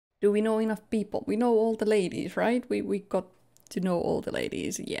Do we know enough people? We know all the ladies, right? We got to know all the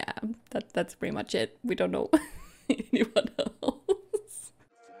ladies. Yeah, that's pretty much it. We don't know anyone else.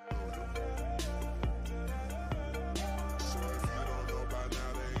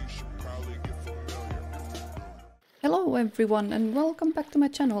 Hello everyone and welcome back to my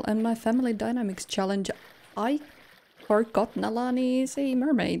channel and my family dynamics challenge. I forgot Nalani is a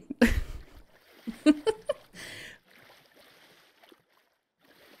mermaid.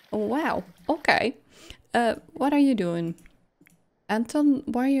 Oh, wow, okay. What are you doing? Anton,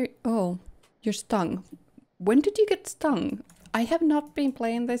 why are you... Oh, you're stung. When did you get stung? I have not been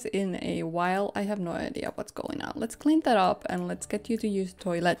playing this in a while. I have no idea what's going on. Let's clean that up and let's get you to use the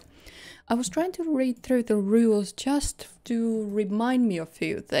toilet. I was trying to read through the rules just to remind me of a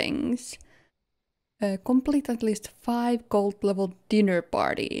few things. Complete at least 5 gold level dinner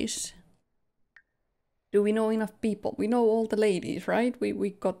parties. Do we know enough people? We know all the ladies, right? We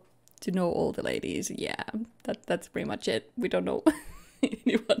got to know all the ladies. Yeah, that's pretty much it. We don't know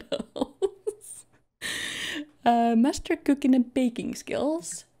anyone else. Master cooking and baking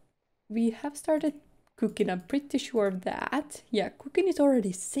skills. We have started cooking, I'm pretty sure of that. Yeah, cooking is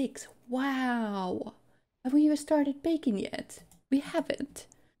already 6. Wow. Have we even started baking yet? We haven't.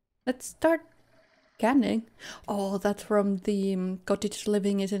 Let's start canning. Oh, that's from the cottage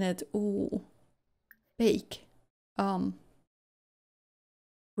living, isn't it? Ooh. Bake.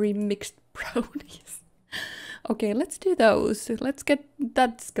 Remixed brownies. Okay, let's do those. Let's get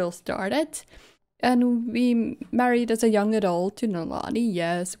that skill started. And we married as a young adult to Nalani.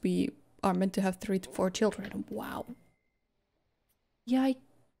 Yes, we are meant to have 3 to 4 children. Wow. Yeah, I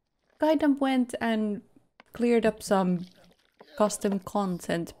kind of went and cleared up some custom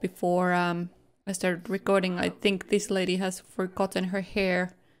content before I started recording. I think this lady has forgotten her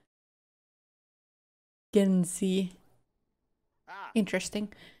hair. Genzi.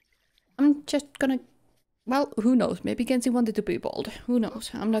 Interesting. I'm just gonna... Well, who knows? Maybe Genzi wanted to be bald. Who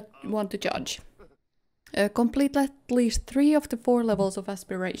knows? I'm not one to judge. Complete at least 3 of the 4 levels of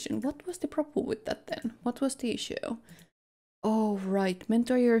aspiration. What was the problem with that then? What was the issue? Oh, right.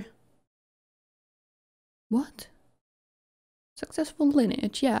 Mentor your... What? Successful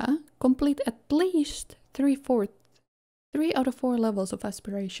lineage, yeah. Complete at least 3 out of 4 levels of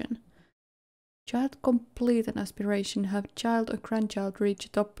aspiration. Child complete an aspiration. Have child or grandchild reach the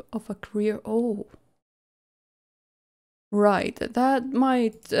top of a career. Oh. Right. That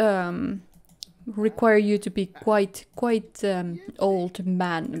might require you to be quite old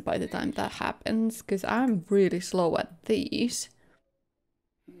man by the time that happens, because I'm really slow at these.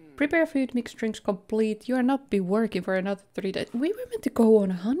 Prepare food, mix drinks complete. You are not be working for another 3 days. We were meant to go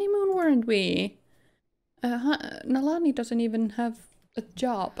on a honeymoon, weren't we? Nalani doesn't even have a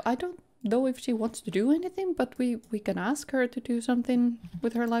job. I don't know if she wants to do anything, but we can ask her to do something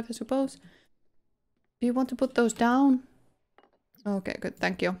with her life, I suppose. Do you want to put those down? Okay, good,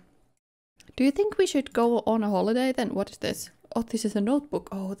 thank you. Do you think we should go on a holiday then? What is this? Oh, this is a notebook.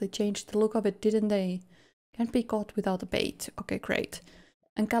 Oh, they changed the look of it, didn't they? Can't be caught without a bait. Okay, great.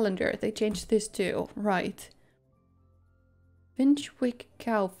 And calendar, they changed this too. Right. Finchwick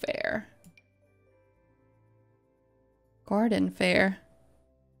Cow Fair. Garden Fair.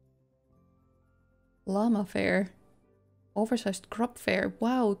 Llama Fair. Oversized Crop Fair.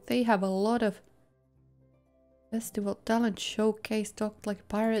 Wow, they have a lot of... Festival Talent Showcase, Talked Like a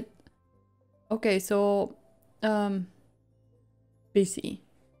Pirate. Okay, so... busy.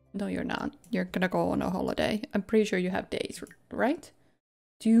 No, you're not. You're gonna go on a holiday. I'm pretty sure you have days, right?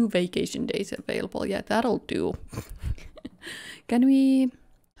 2 vacation days available. Yeah, that'll do. Can we...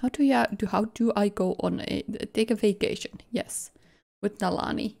 How do I go on a... Take a vacation? Yes. With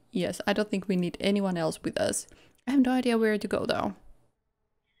Nalani. Yes, I don't think we need anyone else with us. I have no idea where to go though.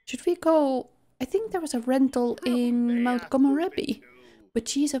 Should we go... I think there was a rental in Mount Gomarebi. But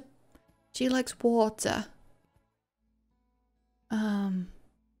she likes water.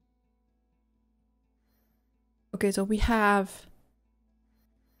 Okay, so we have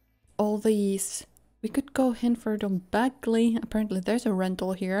all these. We could go Hinford on Bagley. Apparently there's a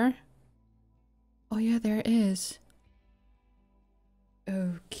rental here. Oh yeah, there is.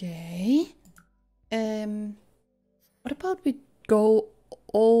 Okay. What about we go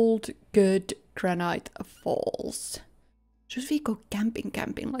Old Good Granite Falls? Should we go camping,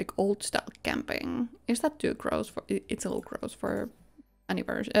 like old style camping? Is that too gross for... It's a little gross for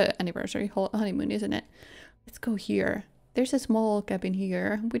anniversary honeymoon, isn't it? Let's go here. There's a small cabin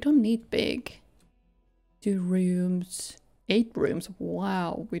here. We don't need big. 2 rooms. 8 rooms.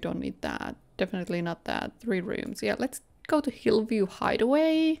 Wow, we don't need that. Definitely not that. 3 rooms. Yeah, let's go to Hillview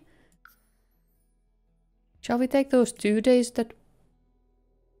Hideaway. Shall we take those 2 days that...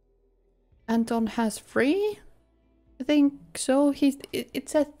 Anton has free? I think so. It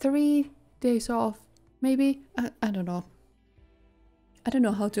said 3 days off. Maybe? I don't know. I don't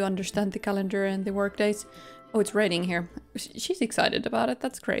know how to understand the calendar and the work days. Oh, it's raining here. She's excited about it.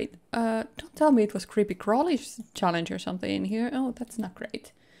 That's great. Don't tell me it was creepy crawly's challenge or something in here. Oh, that's not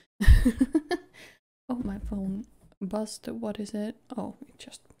great. Oh, my phone buzzed. What is it? Oh,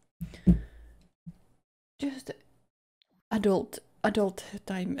 just adult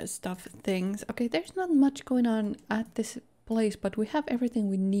time stuff things. Okay, there's not much going on at this place, but we have everything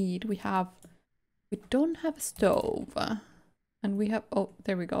we need. We don't have a stove. And we have, oh,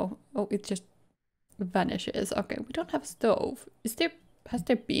 there we go. Oh, it just vanishes. Okay, we don't have a stove. Has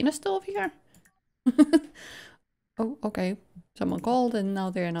there been a stove here? Oh, okay. Someone called and now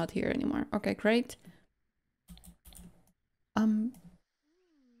they're not here anymore. Okay, great.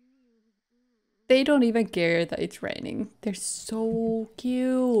 They don't even care that it's raining. They're so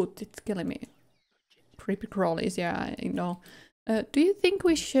cute. It's killing me. Creepy crawlies, yeah, I know. Do you think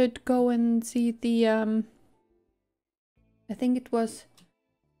we should go and see the, I think it was...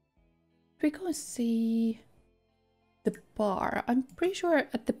 We go and see the bar. I'm pretty sure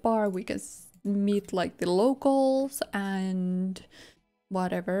at the bar we can meet like the locals and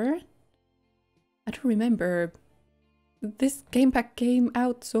whatever. I don't remember. This game pack came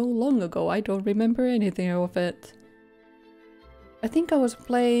out so long ago. I don't remember anything of it. I think I was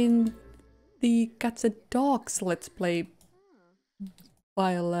playing the Cats and Dogs Let's Play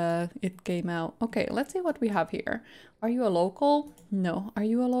while it came out. Okay, let's see what we have here. Are you a local? No. Are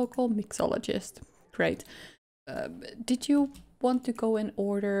you a local? Mixologist. Great. Did you want to go and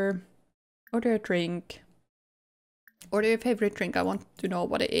order a drink? Order your favorite drink. I want to know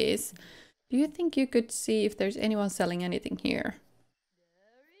what it is. Do you think you could see if there's anyone selling anything here?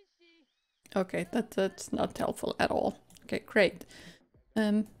 Okay, that's not helpful at all. Okay, great.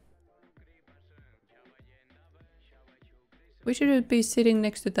 We shouldn't be sitting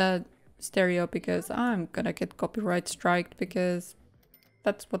next to that stereo because I'm gonna get copyright striked because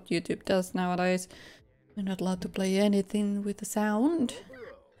that's what YouTube does nowadays. We're not allowed to play anything with the sound.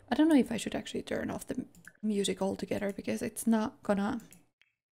 I don't know if I should actually turn off the music altogether because it's not gonna...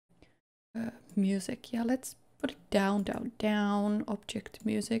 music, yeah, let's put it down, down, down. Object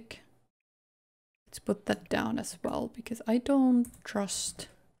music. Let's put that down as well because I don't trust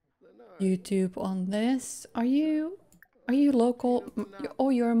YouTube on this. Are you local? Oh,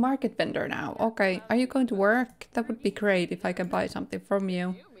 you're a market vendor now. Okay, are you going to work? That would be great if I can buy something from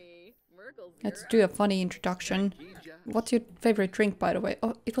you. Let's do a funny introduction. What's your favorite drink, by the way?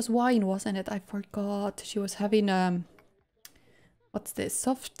 Oh, it was wine, wasn't it? I forgot. She was having what's this?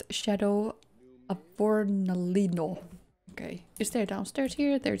 Soft Shadow Avornalino. Okay, is there downstairs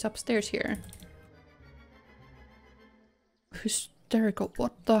here? There's upstairs here. Hysterical.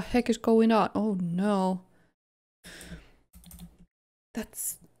 What the heck is going on? Oh no.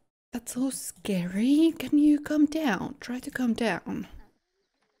 That's so scary. Can you calm down? Try to calm down.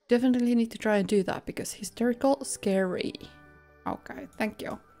 Definitely need to try and do that because hysterical, scary. Okay, thank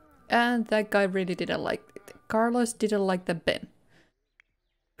you. And that guy really didn't like it. Carlos didn't like the bin.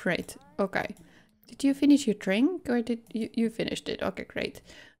 Great. Okay. Did you finish your drink or did you finished it? Okay, great.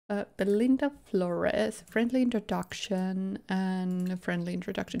 Belinda Flores, friendly introduction and a friendly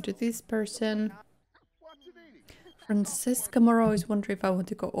introduction to this person. Francesca Moreau is wondering if I want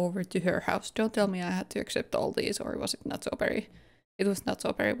to go over to her house. Don't tell me I had to accept all these, or was it not so berry? It was not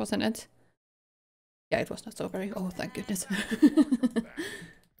so berry, wasn't it? Yeah, it was not so berry. Oh, thank goodness.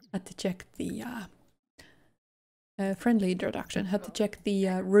 Had to check the friendly introduction. Had to check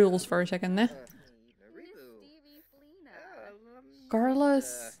the rules for a second there.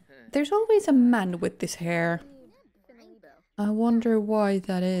 Carlos, there's always a man with this hair. I wonder why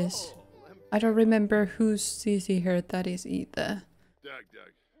that is. I don't remember whose CC hair that is either.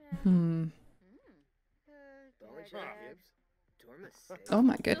 Oh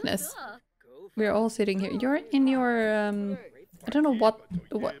my goodness. We're all sitting here. You're in your I don't know what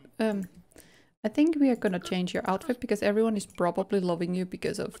I think we are gonna change your outfit because everyone is probably loving you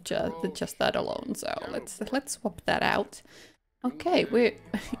because of just that alone. So let's swap that out. Okay,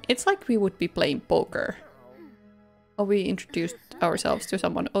 it's like we would be playing poker. Oh, we introduced ourselves to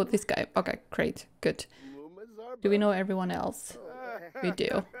someone. Oh, this guy. Okay, great. Good. Do we know everyone else? We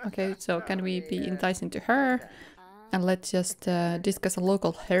do. Okay, so can we be enticing to her? And let's just discuss a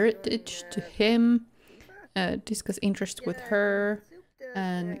local heritage to him. Discuss interest with her.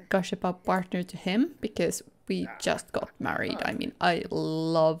 And gush about partner to him. Because we just got married. I mean, I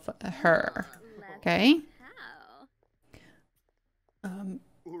love her. Okay?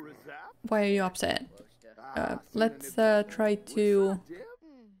 Why are you upset? Let's try to...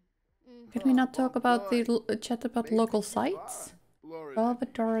 Can we not talk about the chat about local sites?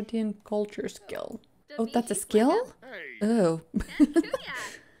 Salvadorian culture skill. Oh, that's a skill? Oh.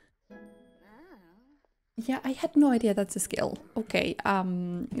 Yeah, I had no idea that's a skill. Okay,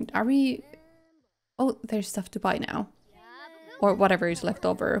 are we... Oh, there's stuff to buy now. Or whatever is left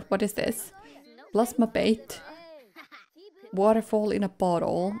over. What is this? Plasma bait. Waterfall in a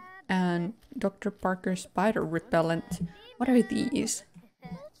bottle. And Dr. Parker spider repellent. What are these?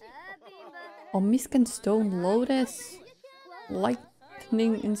 Omiscan stone lotus.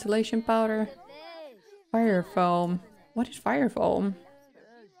 Lightning insulation powder. Fire foam. What is fire foam?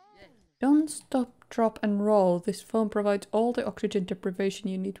 Don't stop, drop and roll. This foam provides all the oxygen deprivation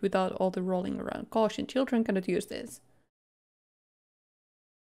you need without all the rolling around. Caution, children cannot use this.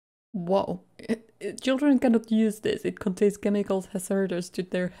 Whoa. Children cannot use this. It contains chemicals hazardous to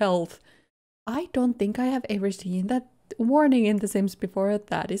their health. I don't think I have ever seen that warning in The Sims before.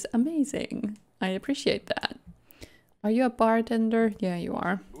 That is amazing. I appreciate that. Are you a bartender? Yeah, you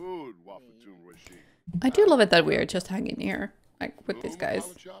are. I do love it that we are just hanging here, like with these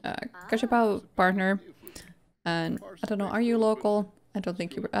guys. Kashabao partner. And I don't know, are you local? I don't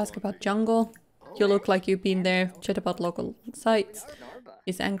think you were asked about jungle. You look like you've been there. Chat about local sites.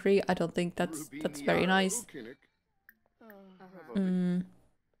 Is angry. I don't think that's very nice. Some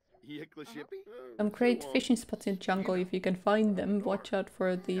great fishing spots in jungle if you can find them. Watch out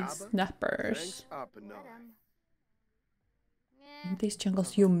for these snappers. In these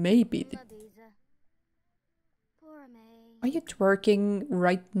jungles you may be. Are you twerking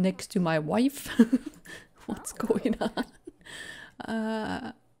right next to my wife? What's going on?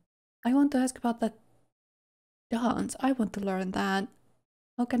 I want to ask about that dance. I want to learn that.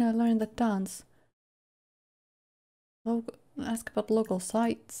 How can I learn that dance? Ask about local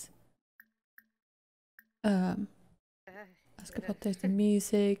sites. Ask about the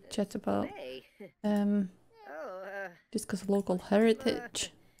music. Chat about discuss local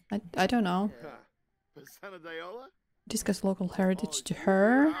heritage. I don't know. Discuss local heritage to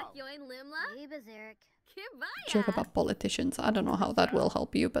her. Joke about politicians. I don't know how that will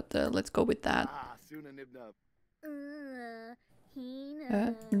help you, but let's go with that.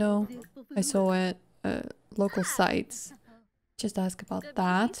 No, I saw it. Local sites. Just ask about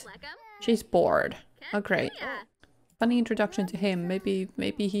that. She's bored. Oh, great. Funny introduction to him.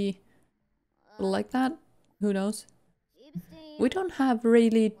 Maybe he will like that. Who knows? We don't have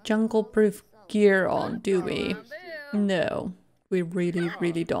really jungle-proof gear on, do we? No, we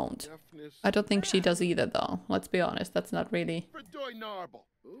really don't. I don't think she does either, though. Let's be honest, that's not really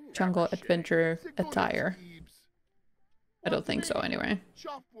jungle adventure attire. I don't think so, anyway.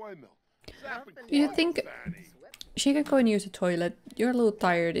 Do you think she could go and use the toilet? You're a little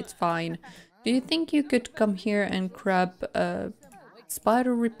tired, it's fine. Do you think you could come here and grab a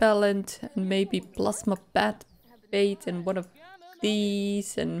spider repellent and maybe plasma bat bait and one of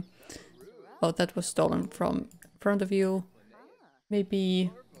these and... Oh, that was stolen from front of you. Maybe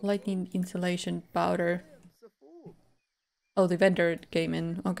lightning insulation powder. Oh, the vendor came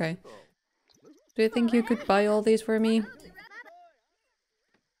in. Okay. Do you think you could buy all these for me?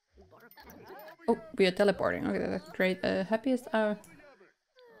 Oh, we are teleporting. Okay, that's great. Happiest hour.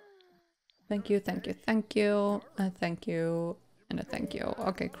 Thank you, thank you, thank you. Thank you. And a thank you.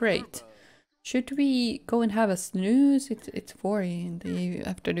 Okay, great. Should we go and have a snooze? It's 4 in the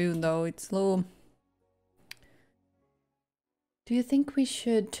afternoon though. It's low. Do you think we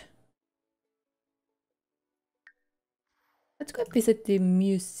should... Let's go visit the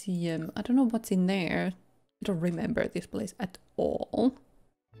museum. I don't know what's in there. I don't remember this place at all.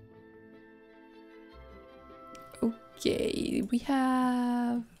 Okay, we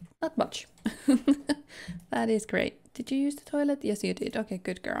have... not much. That is great. Did you use the toilet? Yes, you did. Okay,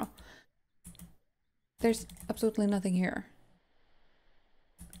 good girl. There's absolutely nothing here.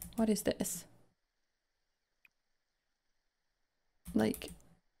 What is this? Like,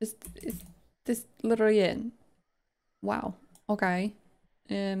 is this literally it? Wow. Okay.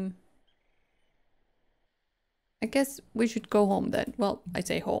 I guess we should go home then. Well, I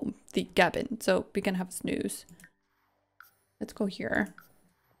say home. The cabin. So we can have a snooze. Let's go here.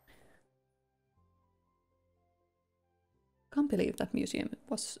 Can't believe that museum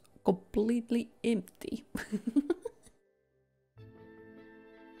was completely empty.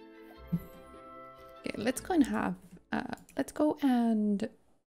 Okay, let's go and have... let's go and...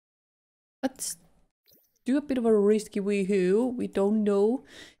 let's do a bit of a risky woohoo. We don't know.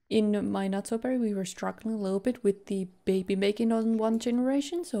 In my Not So Berry, we were struggling a little bit with the baby making on one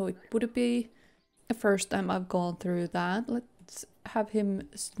generation, so it would be the first time I've gone through that. Let's have him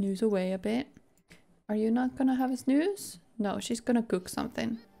snooze away a bit. Are you not gonna have a snooze? No, she's gonna cook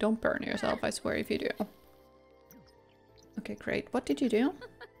something. Don't burn yourself, I swear if you do. Okay, great. What did you do?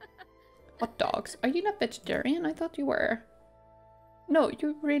 Hot dogs. Are you not vegetarian? I thought you were. No,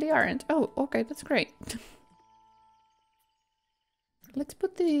 you really aren't. Oh, okay, that's great. Let's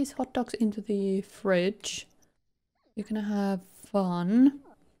put these hot dogs into the fridge. You're gonna have fun.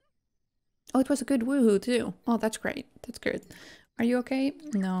 Oh, it was a good woohoo too. Oh, that's great. That's good. Are you okay?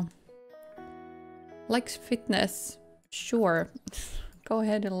 No. Likes fitness. Sure. Go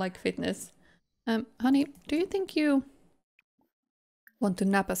ahead and like fitness. Honey, do you think you want to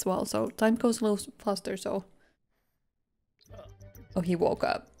nap as well? So time goes a little faster, so... Oh, he woke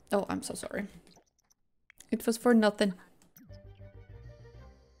up. Oh, I'm so sorry. It was for nothing.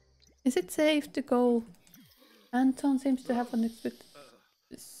 Is it safe to go? Anton seems to have an expert.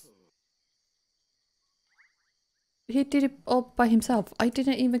 He did it all by himself. I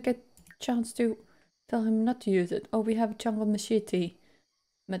didn't even get a chance to tell him not to use it. Oh, we have a jungle machete.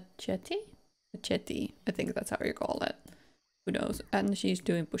 Machete? Machete. I think that's how you call it. Who knows? And she's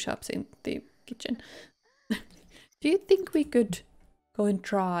doing push-ups in the kitchen. Do you think we could go and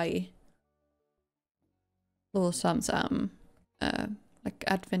try little some like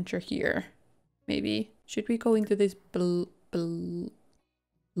adventure here? Maybe. Should we go into this Lomisia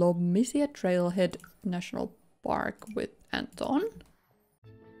Trailhead National Park with Anton?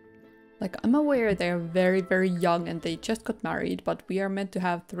 Like, I'm aware they're very, very young and they just got married, but we are meant to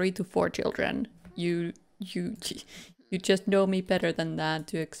have 3 to 4 children. You just know me better than that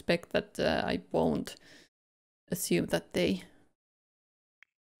to expect that I won't assume that they...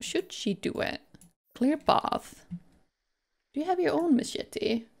 Should she do it? Clear path. Do you have your own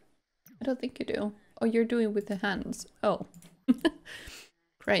machete? I don't think you do. Oh, you're doing with the hands. Oh.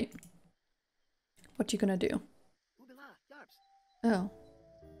 Great. What you gonna do? Oh.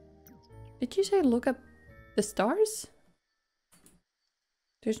 Did you say look up the stars?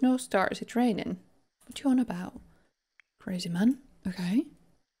 There's no stars, it's raining. What you on about? Crazy man. Okay.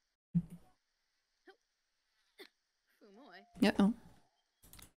 Yeah. Oh.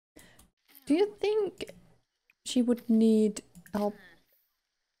 Do you think she would need help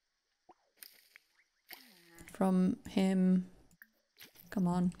from him? Come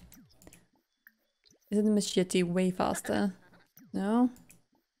on. Isn't the machete way faster? No?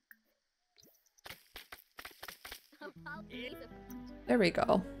 There we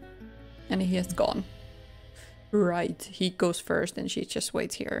go. And he has gone. Right, he goes first and she just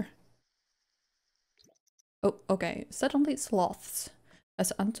waits here. Oh, okay. Suddenly sloths.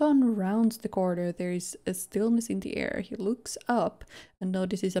 As Anton rounds the corner, there is a stillness in the air. He looks up and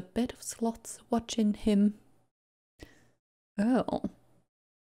notices a bed of sloths watching him. Oh.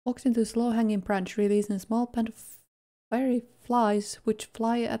 Walks into a slow-hanging branch, releasing a small band of fiery flies, which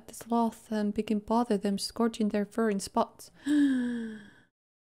fly at the sloth and begin bother them, scorching their fur in spots.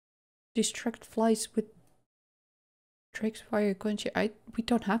 Distract flies with Drake's fire quench. We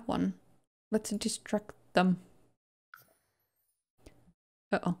don't have one. Let's distract them.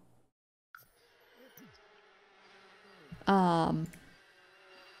 Uh-oh.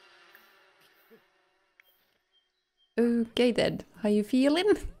 Okay then. How you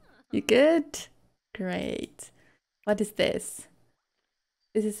feeling? You good? Great. What is this?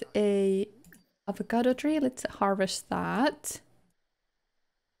 This is a avocado tree. Let's harvest that.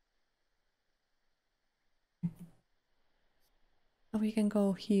 Oh, we can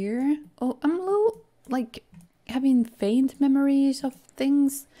go here. Oh, I'm a little, like, having faint memories of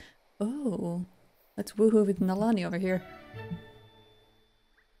things. Oh, let's woohoo with Nalani over here.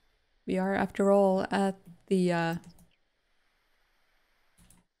 We are, after all, at the,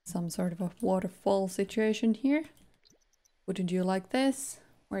 some sort of a waterfall situation here. Wouldn't you like this?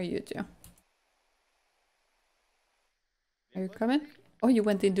 Where are you two? Are you coming? Oh, you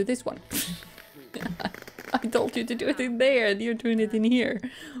went into this one. I told you to do it in there and you're doing it in here.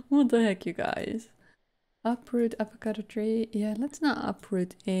 What the heck, you guys? Uproot avocado tree. Yeah, let's not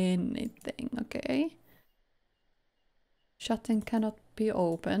uproot anything, okay? Shut and cannot be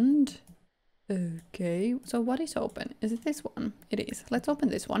opened. Okay, so what is open? Is it this one? It is. Let's open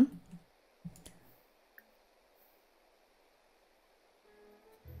this one.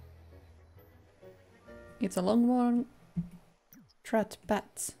 It's a long one. Trap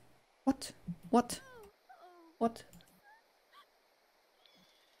bats. What? What? What?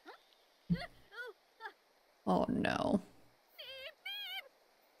 Oh no.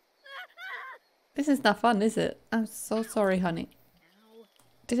 This is not fun, is it? I'm so sorry, honey.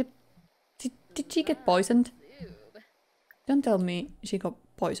 Did she get poisoned? Don't tell me she got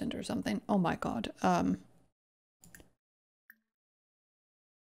poisoned or something. Oh my god. I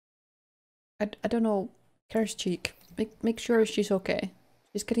don't know. Curse cheek. make sure she's okay.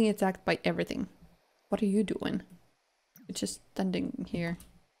 She's getting attacked by everything. What are you doing? You're just standing here.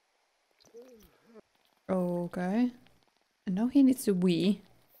 Okay. And now he needs to wee.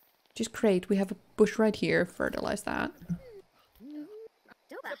 Which is great. We have a bush right here. Fertilize that.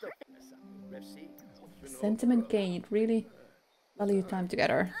 Sentiment gained. Really value time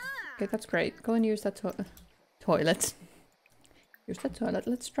together. Okay, that's great. Go and use that toilet. Use that toilet.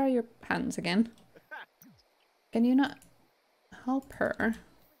 Let's try your hands again. Can you not help her?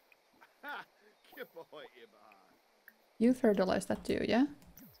 You fertilize that too, yeah?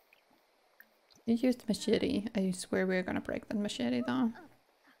 You used machete. I swear we're gonna break that machete though.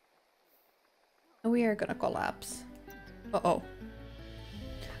 We are gonna collapse. Uh-oh.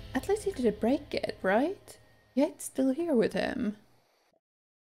 At least he didn't break it, right? Yeah, it's still here with him.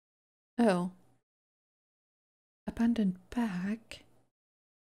 Oh. Abandoned pack.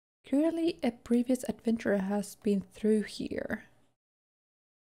 Clearly a previous adventurer has been through here.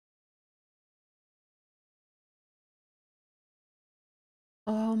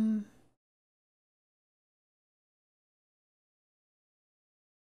 I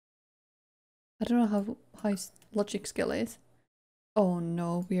don't know how high logic skill is. Oh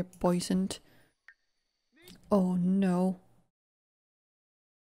no, we are poisoned. Oh no.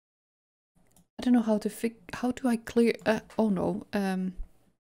 I don't know how to how do I clear oh no.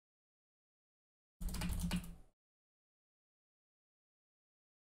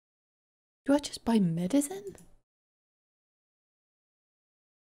 Do I just buy medicine?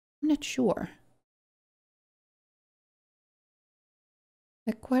 I'm not sure.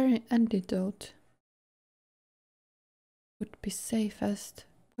 Acquiring antidote would be safest.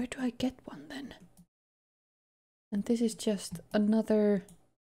 Where do I get one then? And this is just another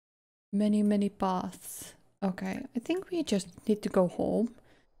many paths. Okay, I think we just need to go home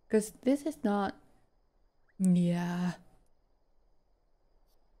because this is not. Yeah.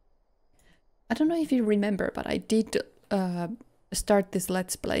 I don't know if you remember, but I did start this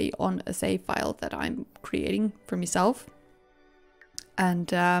Let's Play on a save file that I'm creating for myself.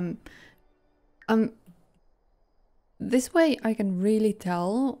 And this way I can really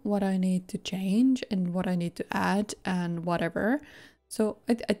tell what I need to change and what I need to add and whatever. So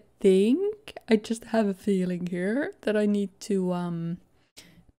I think I just have a feeling here that I need to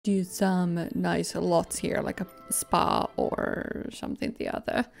do some nice lots here, like a spa or something the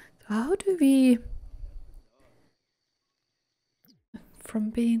other. How do we... From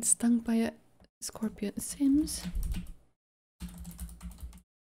being stung by a scorpion... SIMS?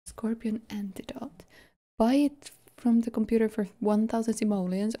 Scorpion antidote. Buy it from the computer for 1000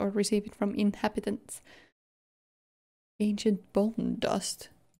 simoleons or receive it from inhabitants. Ancient bone dust.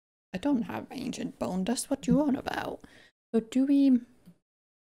 I don't have ancient bone dust. What you on about? So do we...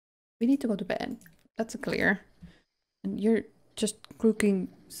 We need to go to bed. That's clear. And you're just cooking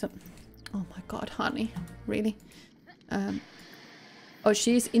some... Oh my god, honey. Really? Oh,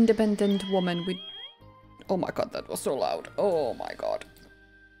 she's independent woman with... Oh my god, that was so loud. Oh my god.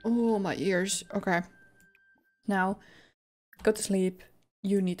 Oh, my ears. Okay. Now, go to sleep.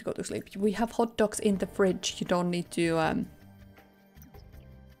 You need to go to sleep. We have hot dogs in the fridge. You don't need to...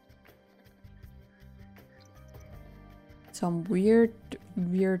 Some weird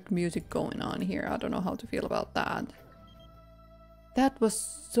music going on here. I don't know how to feel about that. That was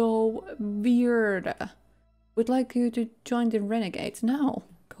so weird. Would like you to join the Renegades now.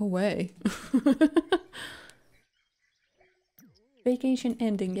 Go away. Vacation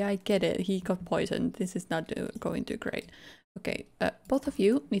ending. Yeah, I get it. He got poisoned. This is not going too great. Okay, both of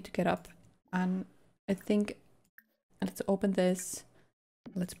you need to get up. And I think... Let's open this.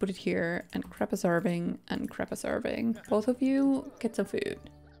 Let's put it here. And grab a serving. And grab a serving. Both of you get some food.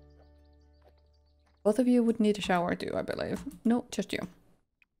 Both of you would need a shower too, I believe. No, just you.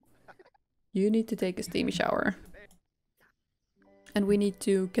 You need to take a steamy shower. And we need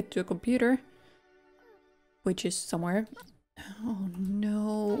to get to a computer. Which is somewhere. Oh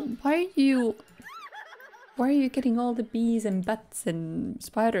no. Why are you getting all the bees and bats and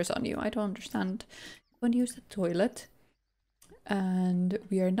spiders on you? I don't understand. Go and use the toilet. And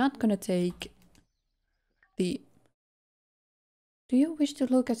we are not gonna take the... Do you wish to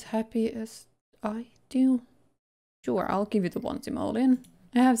look as happy as I do? Sure, I'll give you the one simoleon.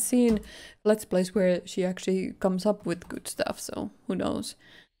 I have seen Let's Plays where she actually comes up with good stuff, so who knows.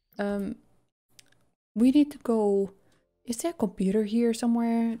 We need to go... Is there a computer here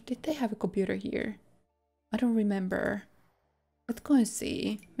somewhere? Did they have a computer here? I don't remember. Let's go and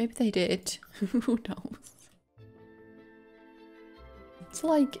see. Maybe they did. Who knows? It's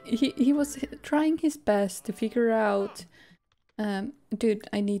like he was trying his best to figure out... dude,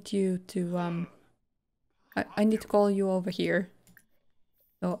 I need you to... I need to call you over here.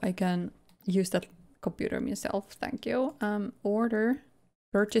 So I can use that computer myself. Thank you. Order.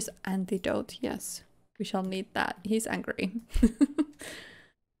 Purchase antidote. Yes. We shall need that. He's angry.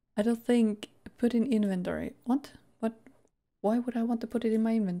 I don't think... Put in inventory. What? What? Why would I want to put it in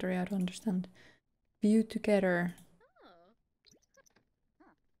my inventory? I don't understand. View together.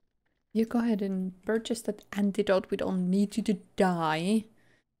 You go ahead and purchase that antidote. We don't need you to die.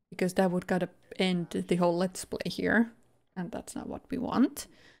 Because that would gotta end the whole let's play here. And that's not what we want.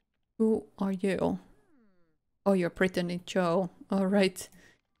 Who are you? Oh, you're pretending Joe. Alright.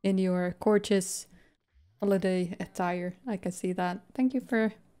 In your gorgeous holiday attire. I can see that. Thank you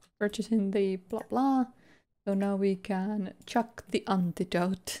for purchasing the blah blah. So now we can chuck the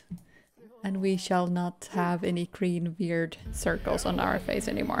antidote. And we shall not have any green weird circles on our face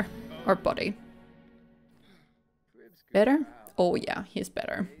anymore. Or body. Better? Oh yeah, he's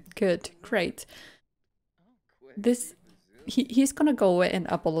better. Good, great. This... He's gonna go away and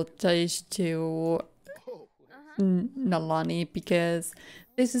apologize to Nalani because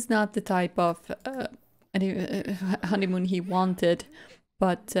this is not the type of honeymoon he wanted,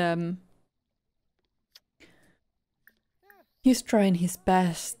 but he's trying his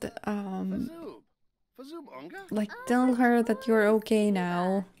best. Like, tell her that you're okay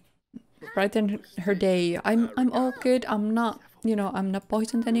now. Brighten her day. I'm all good. I'm not, you know, I'm not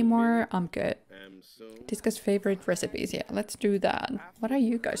poisoned anymore. I'm good. Discuss favorite recipes. Yeah, let's do that. What are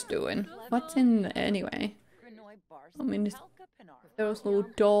you guys doing? What's in anyway? I mean, those little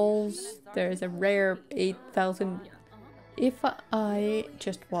dolls. There's a rare 8,000. If I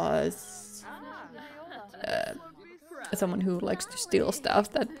just was someone who likes to steal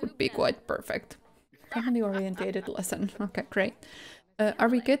stuff, that would be quite perfect. Family orientated lesson. Okay, great. Are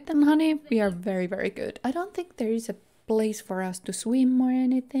we good then, honey? We are very, very good. I don't think there is a place for us to swim or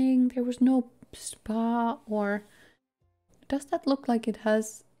anything. There was no spa or... Does that look like it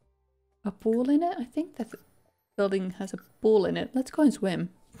has a pool in it? I think that building has a pool in it. Let's go and swim.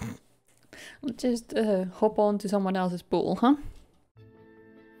 Let's just hop on to someone else's pool, huh?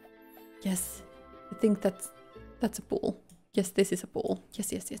 Yes, I think that's a pool. Yes, this is a pool.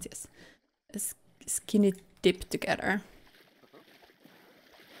 Yes, yes, yes, yes. Skinny dip together.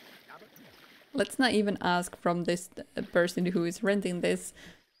 Let's not even ask from this person who is renting this.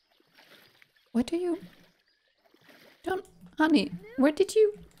 What do you... Don't... Honey, where did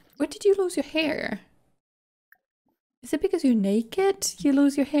you lose your hair? Is it because you're naked? You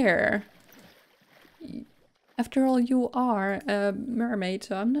lose your hair? After all, you are a mermaid,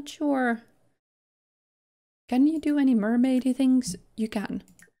 so I'm not sure. Can you do any mermaidy things? You can.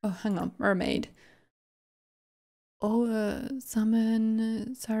 Oh, hang on. Mermaid. Oh,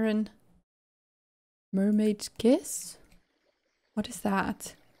 summon... Siren... Mermaid's kiss? What is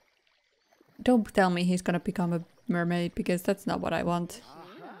that? Don't tell me he's gonna become a mermaid, because that's not what I want.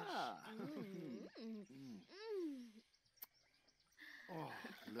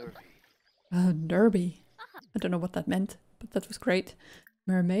 Derby. I don't know what that meant, but that was great.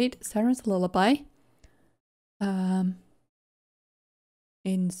 Mermaid, Siren's Lullaby.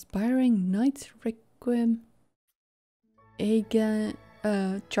 Inspiring Knight's Requiem. Again,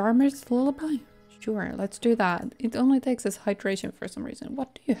 Charmer's Lullaby? Sure, let's do that. It only takes us hydration for some reason.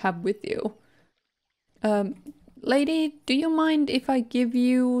 What do you have with you? Lady, do you mind if I give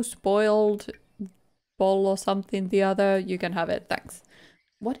you spoiled bowl or something? The other, you can have it, thanks.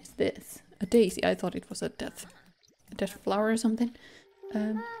 What is this? A daisy. I thought it was a death flower or something.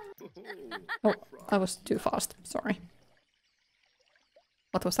 Oh, I was too fast. Sorry.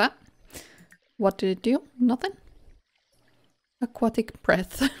 What was that? What did it do? Nothing? Aquatic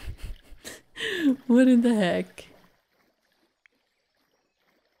breath. What in the heck?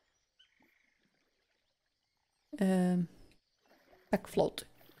 Back float.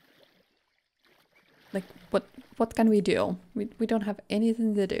 Like, what can we do? We don't have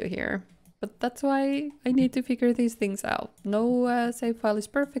anything to do here. But that's why I need to figure these things out. No save file is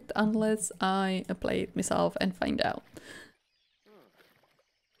perfect unless I play it myself and find out.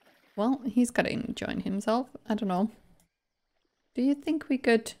 Well, he's gotta enjoy himself. I don't know. Do you think we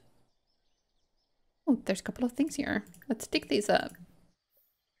could... Oh, there's a couple of things here. Let's dig these up.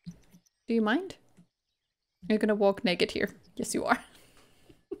 Do you mind? You're gonna walk naked here. Yes, you are.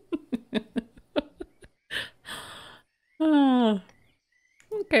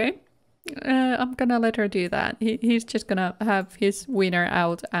 Okay. I'm gonna let her do that. He's just gonna have his wiener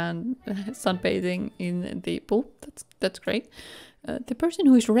out and sunbathing in the pool. That's great. The person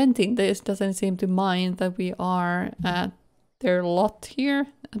who is renting this doesn't seem to mind that we are at their lot here.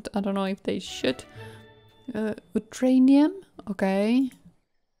 I don't know if they should. Utranium, okay.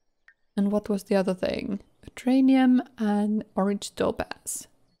 And what was the other thing? Adranium and orange topaz.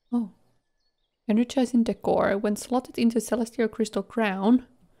 Oh. Energizing decor. When slotted into celestial crystal crown.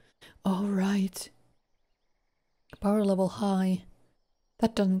 Oh, right. Power level high.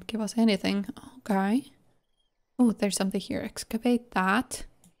 That doesn't give us anything. Okay. Oh, there's something here. Excavate that.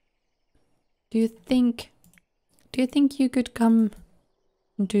 Do you think you could come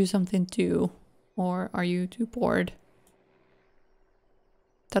and do something too? Or are you too bored?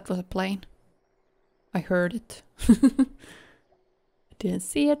 That was a plane. I heard it. I didn't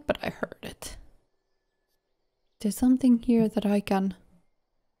see it, but I heard it. There's something here that I can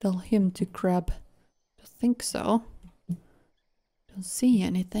tell him to grab. I think so. Don't see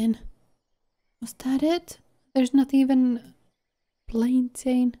anything. Was that it? There's not even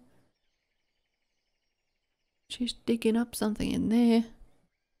plantain. She's digging up something in there.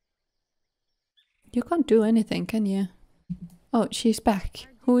 You can't do anything, can you? Oh, she's back.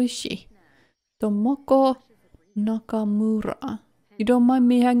 Who is she? Tomoko Nakamura. You don't mind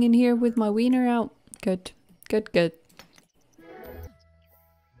me hanging here with my wiener out? Good. Good, good.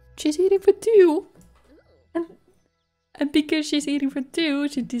 She's eating for two. And because she's eating for two,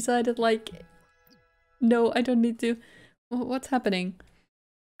 she decided like, no, I don't need to. What's happening?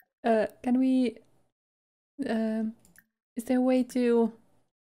 Can we... is there a way to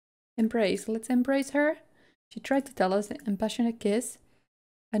embrace? Let's embrace her. She tried to tell us a passionate kiss.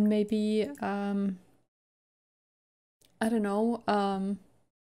 And maybe, I don't know,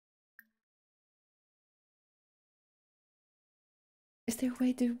 is there a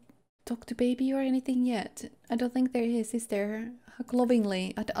way to talk to baby or anything yet? I don't think there is there? Hug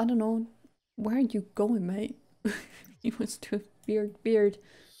lovingly. I don't know. Where are you going, mate? He was too weird.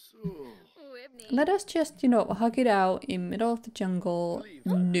 Let us just, you know, hug it out in middle of the jungle,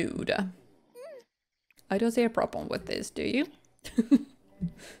 nude. I don't see a problem with this, do you?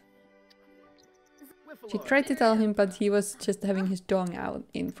 She tried to tell him, but he was just having his dong out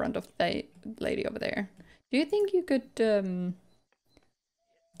in front of the lady over there. Do you think you could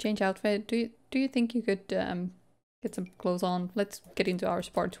change outfit? Do you think you could get some clothes on? Let's get into our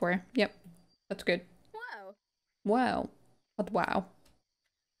sportswear. Yep, that's good. Wow. Wow. What wow?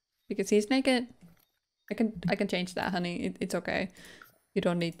 Because he's naked. I can change that, honey. It's okay. You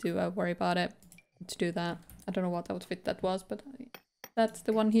don't need to worry about it. Let's do that. I don't know what outfit that was, but that's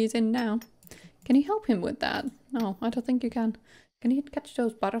the one he's in now. Can you help him with that? No, I don't think you can. Can you catch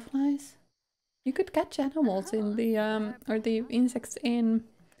those butterflies? You could catch animals in the or the insects in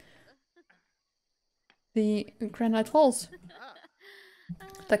the Granite Falls.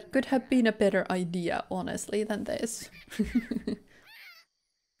 That could have been a better idea, honestly, than this.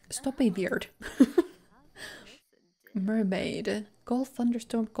 Stop being weird. Mermaid. Cold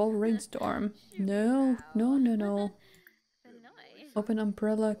thunderstorm, cold rainstorm. No. Open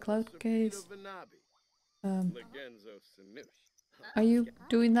umbrella, cloud case. Are you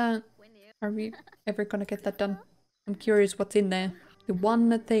doing that? Are we ever gonna get that done? I'm curious what's in there. The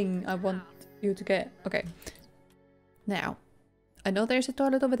one thing I want you to get. Okay. Now, I know there's a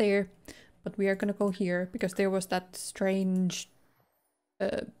toilet over there, but we are gonna go here because there was that strange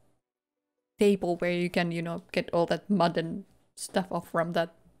table where you can, you know, get all that mud and stuff off from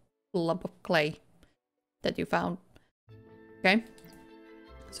that lump of clay that you found. Okay.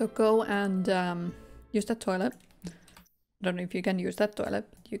 So go and use that toilet. I don't know if you can use that toilet,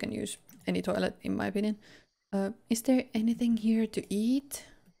 but you can use any toilet in my opinion. Is there anything here to eat?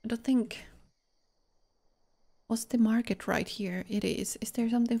 I don't think... What's the market right here? It is. Is there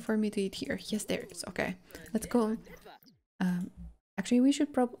something for me to eat here? Yes, there is. Okay, let's go. Actually, we should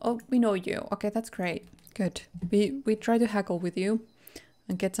oh, we know you. Okay, that's great. Good. We try to haggle with you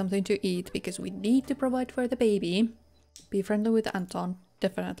and get something to eat because we need to provide for the baby. Be friendly with Anton.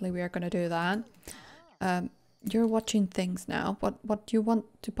 Definitely, we are gonna do that. You're watching things now. What do you want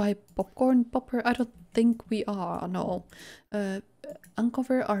to buy? Popcorn? Popper? I don't think we are. No.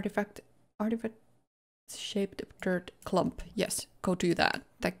 Uncover artifact shaped dirt clump. Yes, go do that.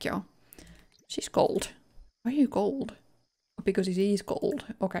 Thank you. She's gold. Why are you gold? Because it is gold.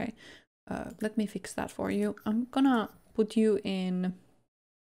 Okay. Let me fix that for you. I'm gonna put you in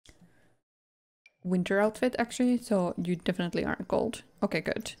winter outfit actually, so you definitely aren't gold. Okay,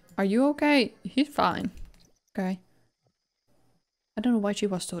 good. Are you okay? He's fine. Okay. I don't know why she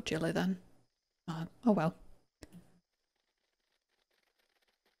was so chilly then. Oh well.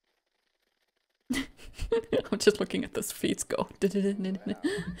 I'm just looking at those feet go.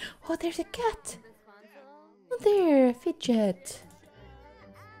 Oh, there's a cat! Oh, there, fidget.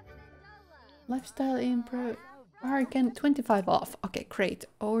 Lifestyle improve. Bargain 25 off. Okay, great.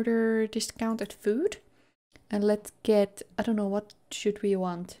 Order discounted food. And let's get, I don't know, what should we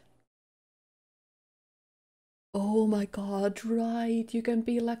want? Oh my god, right. You can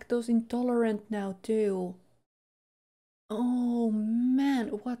be lactose intolerant now too. Oh man,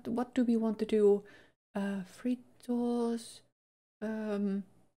 what do we want to do? Fritos. Um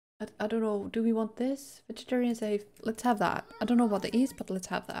I don't know. Do we want this? Vegetarian safe. Let's have that. I don't know what it is, but let's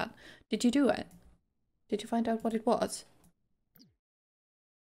have that. Did you do it? Did you find out what it was?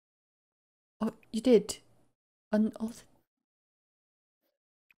 Oh, you did. Put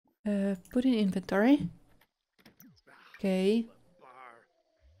in inventory. Okay.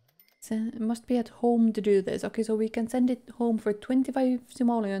 It must be at home to do this. Okay, so we can send it home for 25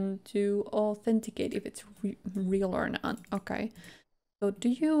 simoleon to authenticate if it's real or not. Okay. So do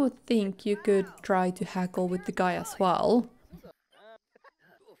you think you could try to haggle with the guy as well?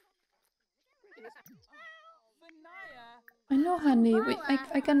 I know, honey.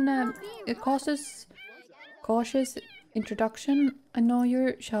 I can a cautious introduction. I know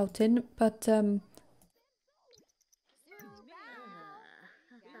you're shouting, but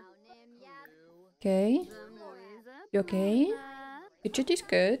okay. You okay? Fidget is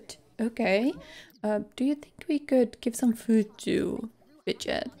good. Okay. Do you think we could give some food to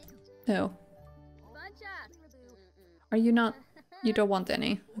Fidget? No. Are you not? You don't want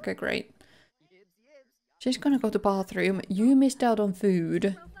any? Okay, great. She's gonna go to bathroom. You missed out on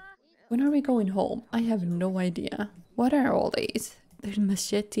food. When are we going home? I have no idea. What are all these? There's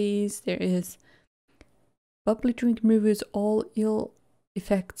machetes. There is bubbly drink removes all ill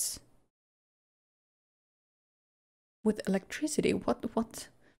effects with electricity. What?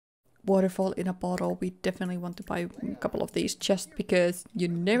 Waterfall in a bottle. We definitely want to buy a couple of these just because you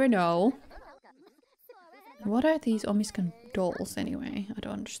never know. What are these Omiscan dolls anyway? I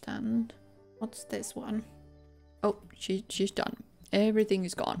don't understand. What's this one? Oh, she's done. Everything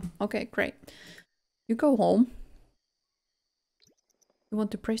is gone. Okay, great. You go home. You want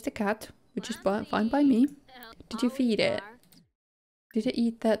to praise the cat, which is fine by me. Did you feed it? Did it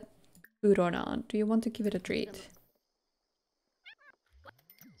eat that food or not? Do you want to give it a treat?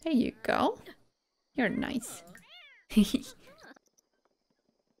 There you go. You're nice. I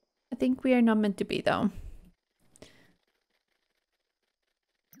think we are not meant to be though.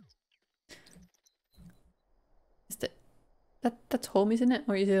 Is that's home, isn't it?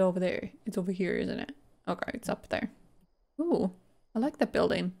 Or is it over there? It's over here, isn't it? Okay, it's up there. Ooh, I like that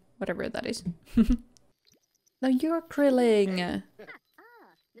building. Whatever that is. Now you're grilling.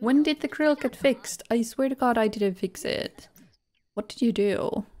 When did the grill get fixed? I swear to God I didn't fix it. What did you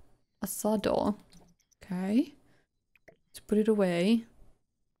do? Asado. Okay. Let's put it away.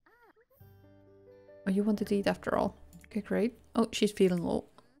 Oh, you wanted to eat after all. Okay, great. Oh, she's feeling low.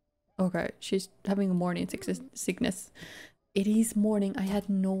 Okay, she's having a morning sickness. It is morning. I had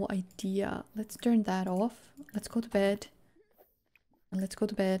no idea. Let's turn that off. Let's go to bed. Let's go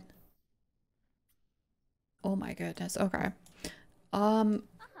to bed. Oh my goodness. Okay. I'm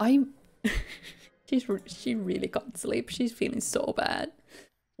she really can't sleep. She's feeling so bad.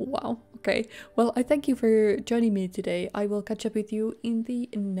 Wow. Okay. Well, I thank you for joining me today. I will catch up with you in the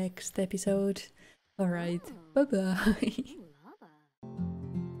next episode. All right. Bye-bye.